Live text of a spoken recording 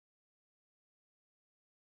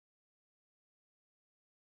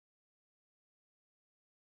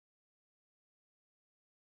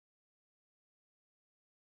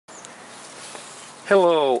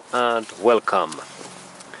Hello and welcome.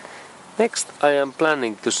 Next I am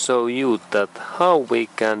planning to show you that how we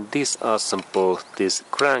can disassemble this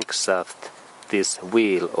crankshaft, this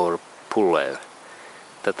wheel or pulley.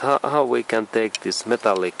 That how we can take this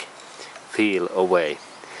metallic feel away.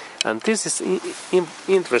 And this is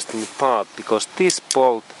interesting part because this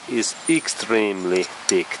bolt is extremely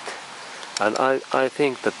thick. And I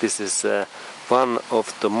think that this is one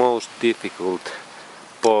of the most difficult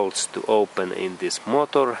bolts to open in this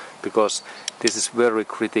motor, because this is very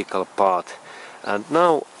critical part. And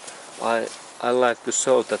now I like to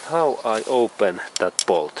show that how I open that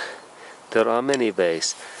bolt. There are many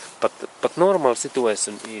ways, but normal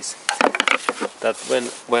situation is that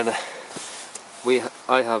when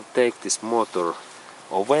I have take this motor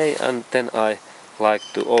away and then I like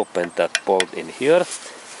to open that bolt in here.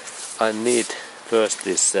 I need first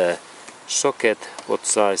this socket, what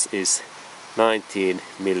size is 19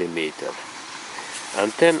 millimeter,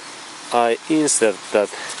 and then I insert that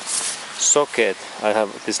socket. I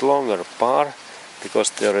have this longer bar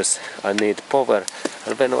because I need power,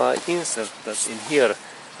 and when I insert that in here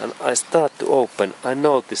and I start to open, I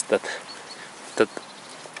notice that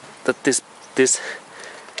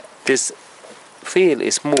this wheel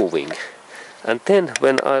is moving, and then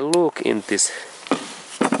when I look in this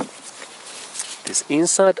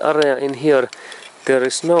inside area in here, there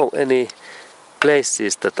is no any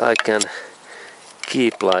places that I can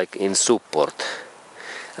keep like in support.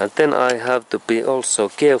 And then I have to be also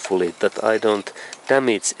carefully that I don't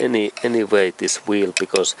damage any way this wheel,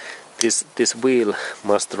 because this wheel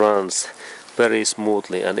must run very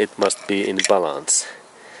smoothly and it must be in balance.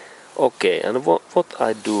 Okay, and what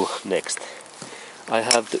I do next? I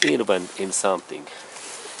have to invent in something.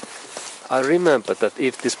 I remember that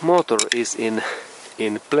if this motor is in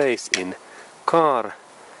place in car,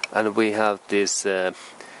 and we have this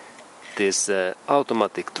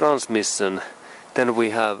automatic transmission, then we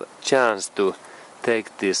have chance to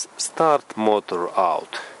take this start motor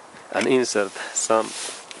out and insert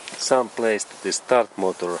some place to this start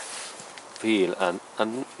motor wheel, and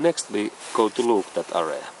next we go to look that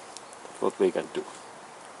area what we can do.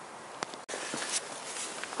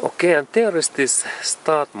 Okay, and there is this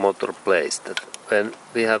start motor place, that when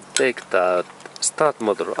we have take the start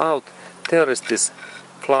motor out, there is this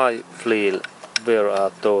fly wheel where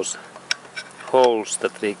are those holes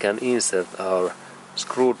that we can insert our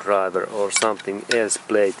screwdriver or something else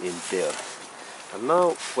blade in there. And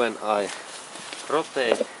now when I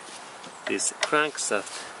rotate this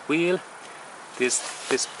crankshaft wheel,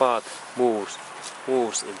 this part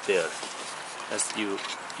moves in there, as you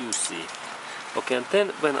see. Okay, and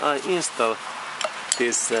then when I install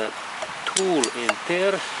this tool in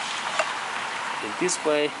there in this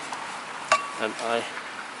way, and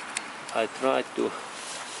I try to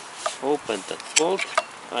open that bolt,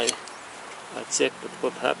 I check that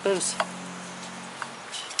what happens.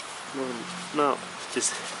 Now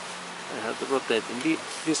this I have to rotate in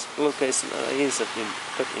this location, and I insert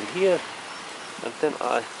that in here, and then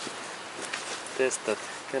I test that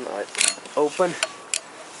can I open,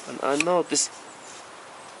 and I notice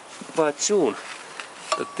quite soon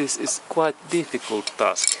that this is quite difficult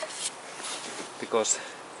task, because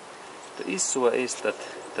the issue is that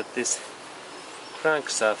this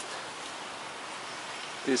crankshaft,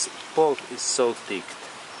 this bolt is so thick.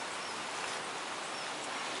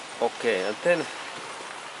 Okay, and then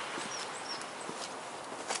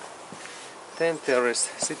there is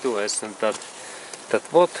situation that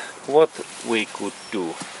what we could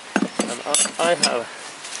do, and I have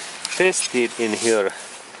tested in here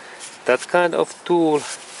that kind of tool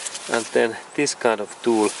and then this kind of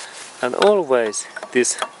tool, and always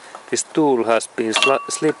this tool has been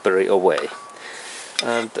slippery away.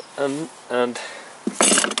 And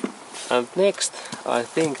next I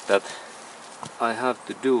think that I have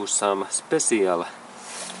to do some special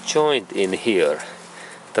joint in here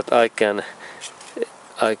that I can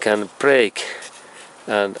break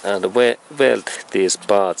and weld these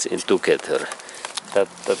parts in together. That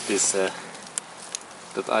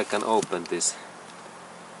I can open this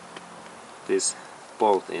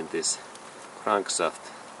bolt in this crankshaft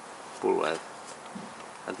pulley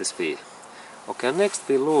and this wheel. Okay, next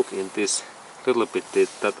we look in this little bit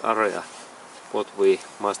that area what we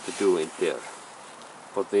must do in there,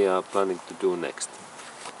 what we are planning to do next.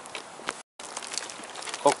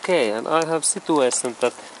 Okay, and I have situation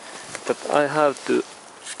that I have to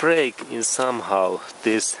break in somehow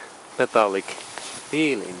this metallic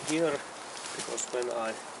wheel in here, because when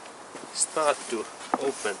I start to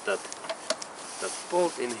open that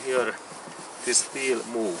bolt in here, this wheel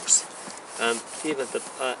moves, and even that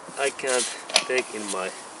I can't take in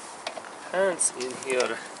my hands in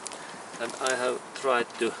here, and I have tried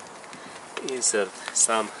to insert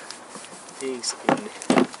some things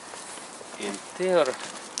in there,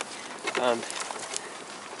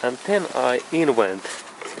 and then I invent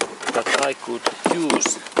that I could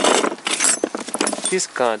use this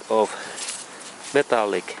kind of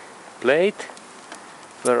metallic plate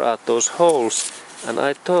where are those holes, and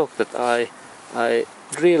I thought that I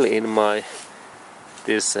drill in my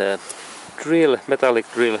this metallic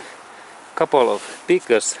drill couple of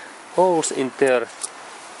biggest holes in there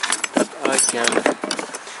that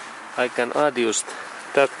I can adjust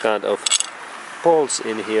that kind of bolts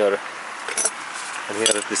in here, and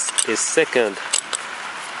here this is second,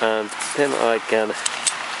 and then I can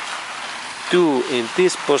do in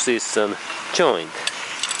this position joint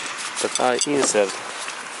that I insert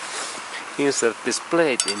this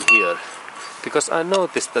plate in here, because I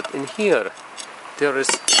noticed that in here there is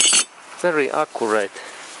very accurate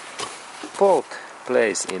bolt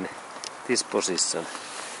place in this position,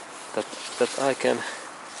 that I can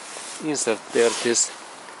insert there this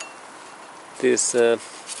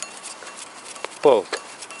bolt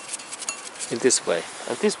in this way,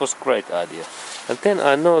 and this was great idea. And then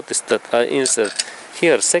I noticed that I insert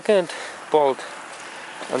here second bolt,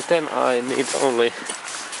 and then I need only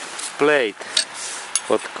plate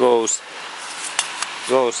what goes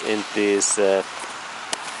in this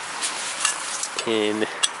in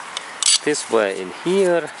this way in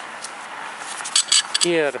here,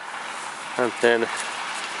 and then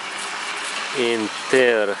in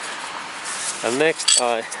there. And next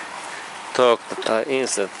I thought that I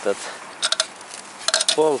insert that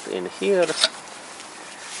bolt in here,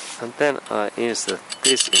 and then I insert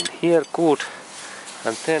this in here good,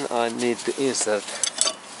 and then I need to insert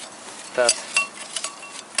that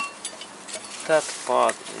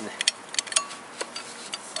part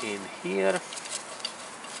in here,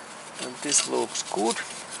 and this looks good.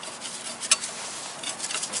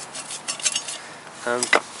 And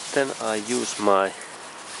then I use my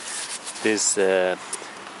this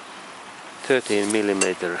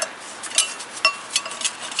 13mm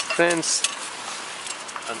wrench,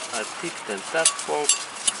 and I tighten that bolt.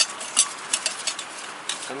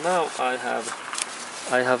 And now I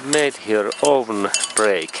have made here oven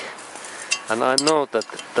brake, and I know that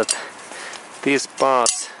these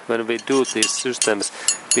parts, when we do these systems,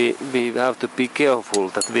 we have to be careful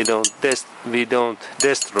that we don't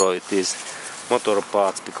destroy these motor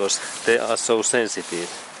parts, because they are so sensitive.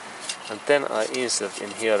 And then I insert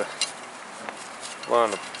in here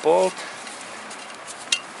one bolt,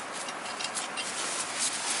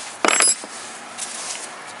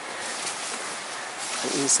 I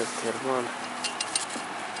insert here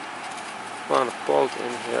one bolt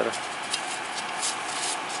in here.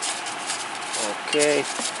 Okay.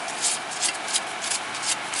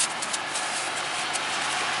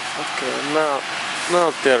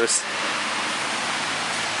 Now there is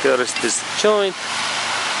this joint.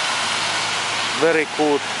 Very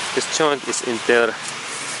good. This joint is in there,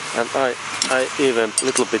 and I even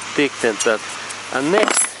little bit thicken that. And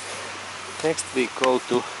next we go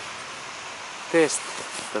to test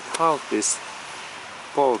that how this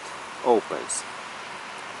bolt opens.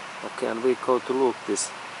 Okay, and we go to look this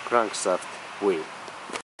crankshaft wheel.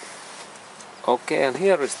 Okay, and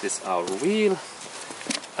here is this our wheel,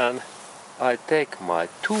 and I take my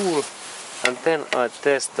tool, and then I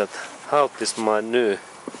test that how this my new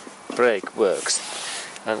brake works.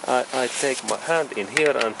 And I take my hand in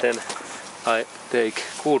here, and then I take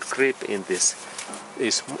good grip in this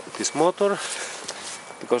motor,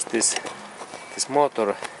 because this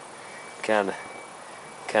motor can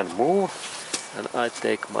move, and I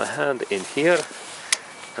take my hand in here,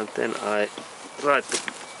 and then I try to.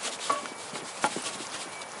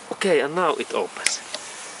 Okay, and now it opens.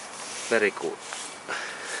 Very good.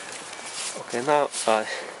 Okay, now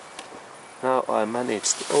I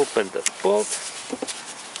managed to open the bolt.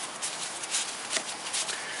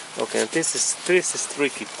 Okay, and this is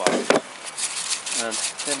tricky part. And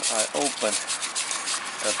then I open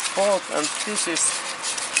the bolt, and this is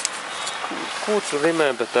good to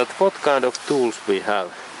remember that what kind of tools we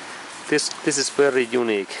have. This is very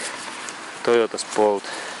unique Toyota's bolt,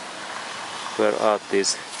 where are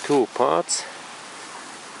these two parts,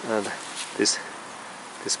 and these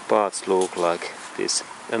parts look like this,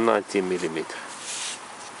 and 19mm.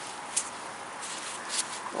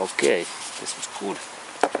 Okay, this is good.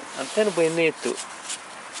 And then we need to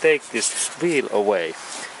take this wheel away,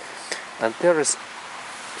 and there is,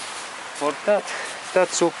 for that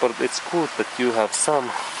support, it's good that you have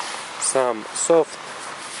some soft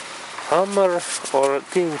hammer or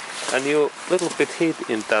thing, and you little bit hit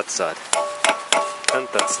in that side. and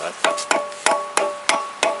that side.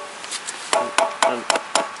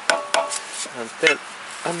 And then,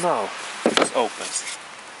 and now it opens.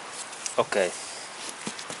 Okay.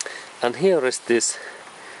 And here is this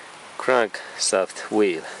crankshaft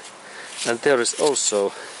wheel. And there is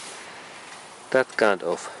also that kind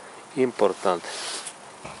of important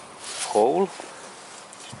hole.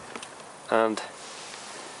 And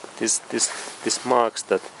this marks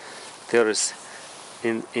that there is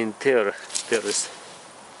in there is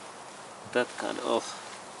that kind of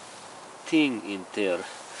thing in there.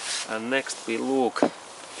 And next we look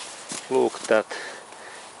that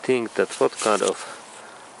thing, that what kind of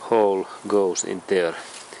hole goes in there.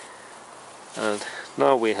 And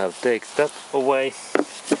now we have take that away,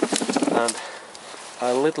 and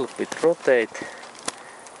I little bit rotate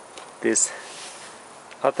this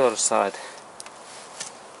other side,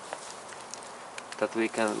 that we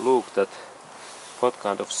can look that what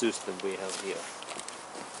kind of system we have here.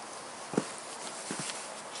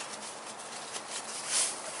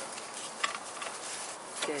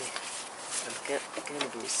 Okay, and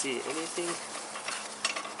can we see anything?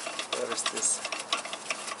 Where is this?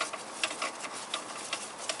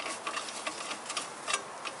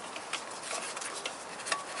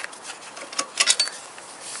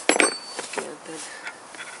 Okay, and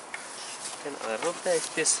then I rotate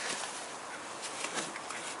this.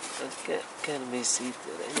 And can we see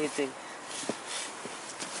there anything?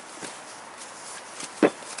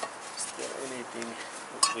 Is there anything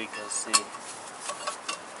that we can see?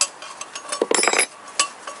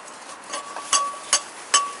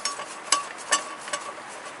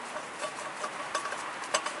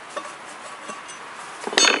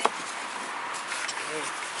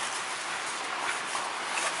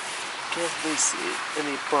 Can we see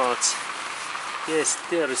any parts? Yes,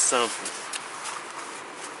 there is something.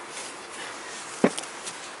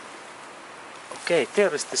 Okay,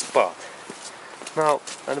 there is this part. Now,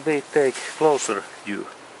 and we take closer view.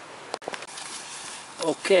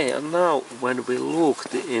 Okay, and now when we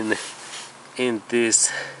looked in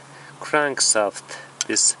this crankshaft,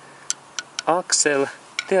 this axle,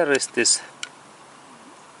 there is this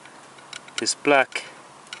black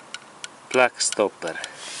stopper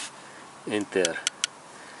in there,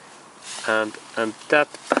 and that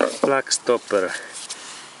black stopper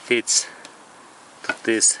fits to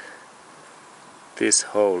this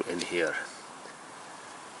hole in here.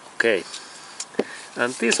 Okay,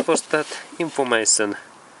 and this was that information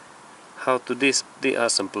how to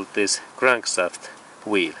disassemble this crankshaft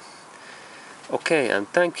wheel. Okay, and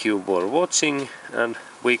thank you for watching, and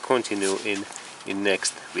we continue in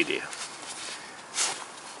next video.